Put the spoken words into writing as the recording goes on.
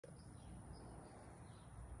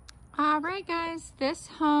All right, guys, this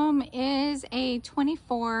home is a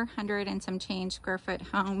 2,400 and some change square foot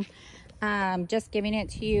home. Just giving it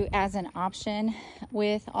to you as an option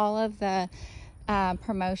with all of the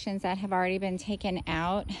promotions that have already been taken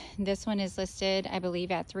out. This one is listed, I believe,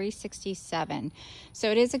 at $367. So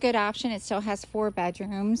it is a good option. It still has 4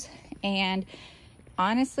 bedrooms, and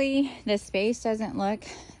honestly, the space doesn't look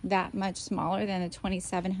that much smaller than a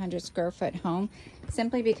 2,700 square foot home,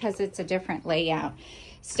 simply because it's a different layout.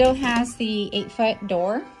 Still has the 8-foot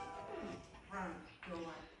door.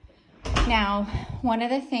 Now, one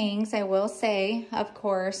of the things I will say, of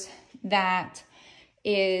course, that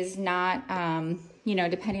is not, you know,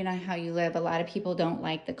 depending on how you live, a lot of people don't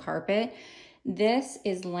like the carpet. This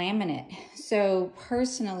is laminate. So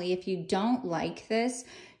personally, if you don't like this,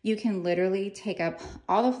 you can literally take up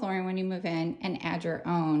all the flooring when you move in and add your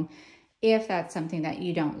own if that's something that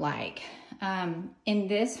you don't like. In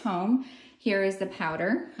this home, here is the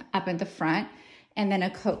powder up at the front, and then a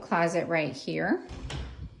coat closet right here.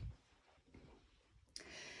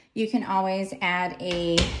 You can always add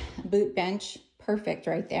a boot bench, perfect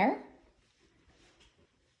right there.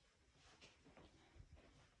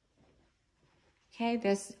 Okay,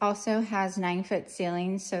 this also has 9-foot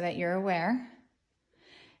ceilings so that you're aware.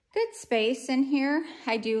 Good space in here.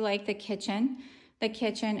 I do like the kitchen. The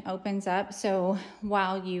kitchen opens up, so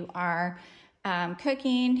while you are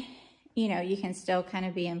cooking, you know, you can still kind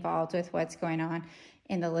of be involved with what's going on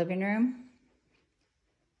in the living room.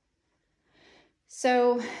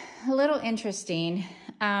 So a little interesting,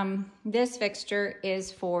 this fixture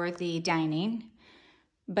is for the dining,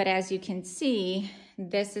 but as you can see,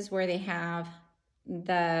 this is where they have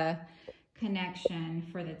the connection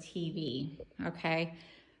for the TV, okay?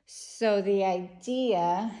 So the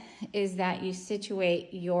idea is that you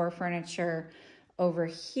situate your furniture over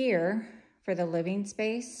here for the living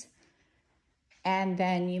space, and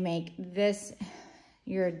then you make this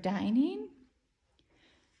your dining.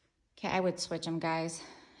 Okay, I would switch them, guys.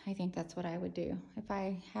 I think that's what I would do if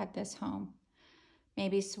I had this home.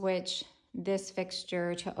 Maybe switch this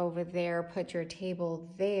fixture to over there, put your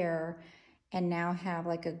table there, and now have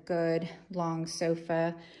like a good long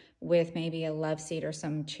sofa with maybe a love seat or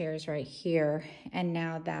some chairs right here. And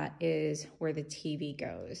now that is where the TV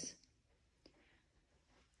goes.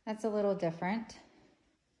 That's a little different.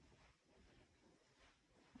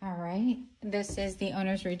 All right, this is the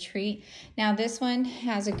owner's retreat. Now this one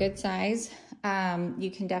has a good size. You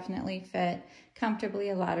can definitely fit comfortably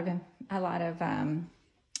a lot of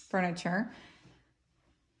furniture.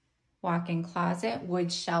 Walk-in closet,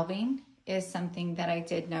 wood shelving is something that I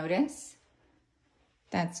did notice.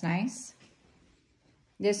 That's nice.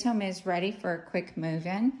 This home is ready for a quick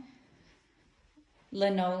move-in.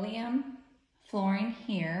 Linoleum flooring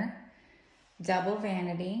here, double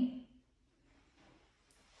vanity,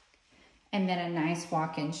 and then a nice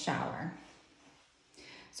walk-in shower.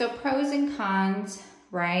 So pros and cons,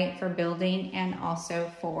 right, for building and also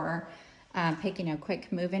for picking a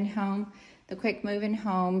quick move-in home. The quick move-in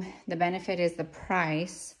home, the benefit is the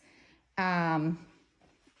price, and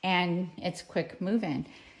it's quick move-in.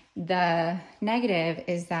 The negative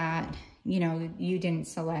is that, you know, you didn't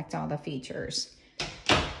select all the features.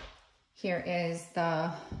 Here is the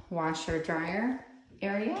washer dryer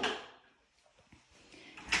area.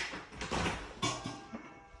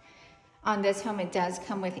 On this home, it does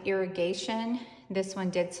come with irrigation. This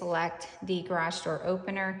one did select the garage door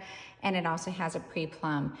opener, and it also has a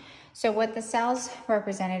pre-plumb. So what the sales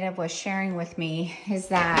representative was sharing with me is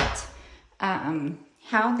that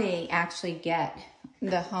how they actually get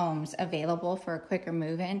the homes available for a quicker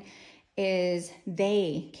move-in is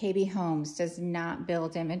KB Homes does not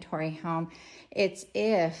build inventory home. It's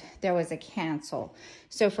if there was a cancel.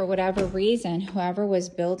 So for whatever reason, whoever was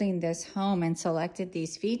building this home and selected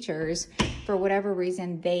these features, for whatever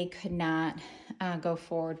reason, they could not go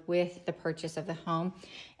forward with the purchase of the home,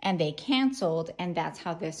 and they canceled, and that's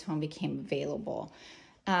how this home became available.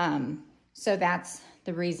 So that's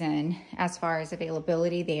the reason, as far as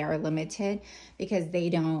availability, they are limited because they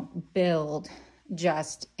don't build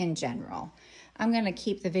just in general. I'm going to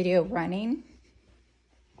keep the video running.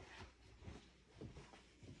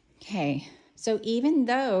 Okay, so even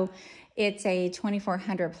though it's a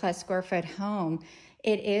 2,400 plus square foot home,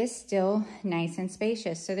 it is still nice and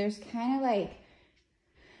spacious. So there's kind of like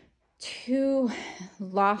 2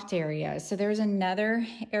 loft areas. So there's another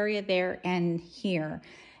area there and here.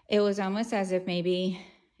 It was almost as if maybe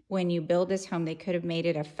when you build this home, they could have made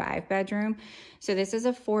it a 5-bedroom. So this is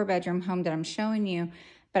a 4-bedroom home that I'm showing you,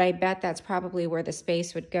 but I bet that's probably where the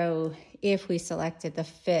space would go if we selected the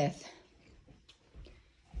 5th.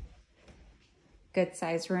 Good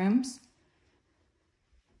size rooms.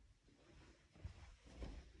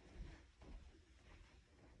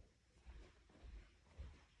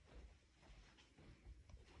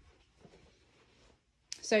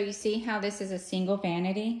 So you see how this is a single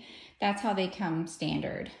vanity? That's how they come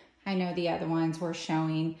standard. I know the other ones were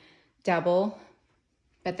showing double,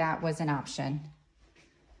 but that was an option.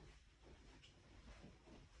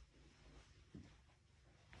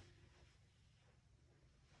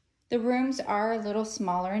 The rooms are a little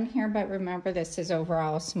smaller in here, but remember this is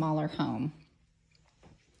overall a smaller home.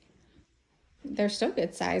 They're still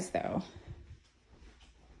good size though.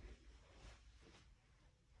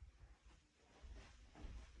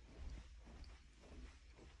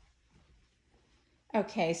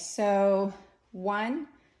 Okay, so 1,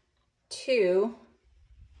 2,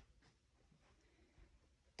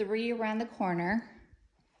 3 around the corner,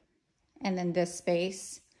 and then this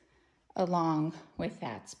space along with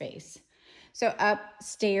that space. So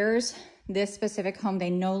upstairs, this specific home, they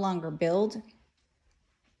no longer build.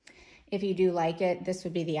 If you do like it, this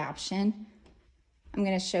would be the option. I'm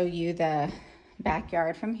gonna show you the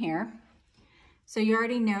backyard from here. So you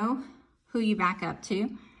already know who you back up to.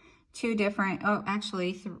 2 different, oh,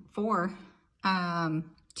 actually 4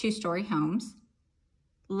 2-story homes,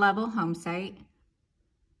 level home site.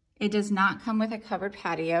 It does not come with a covered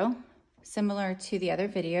patio, similar to the other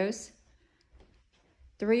videos.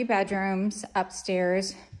 3 bedrooms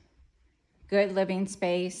upstairs, good living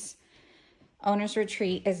space. Owner's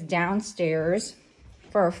retreat is downstairs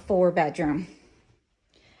for a 4-bedroom.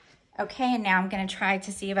 Okay, and now I'm gonna try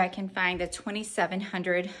to see if I can find a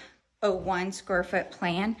 2,701 square foot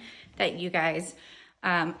plan that you guys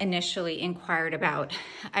initially inquired about.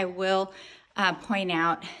 I will point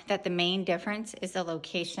out that the main difference is the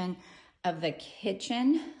location of the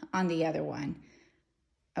kitchen on the other one.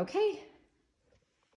 Okay.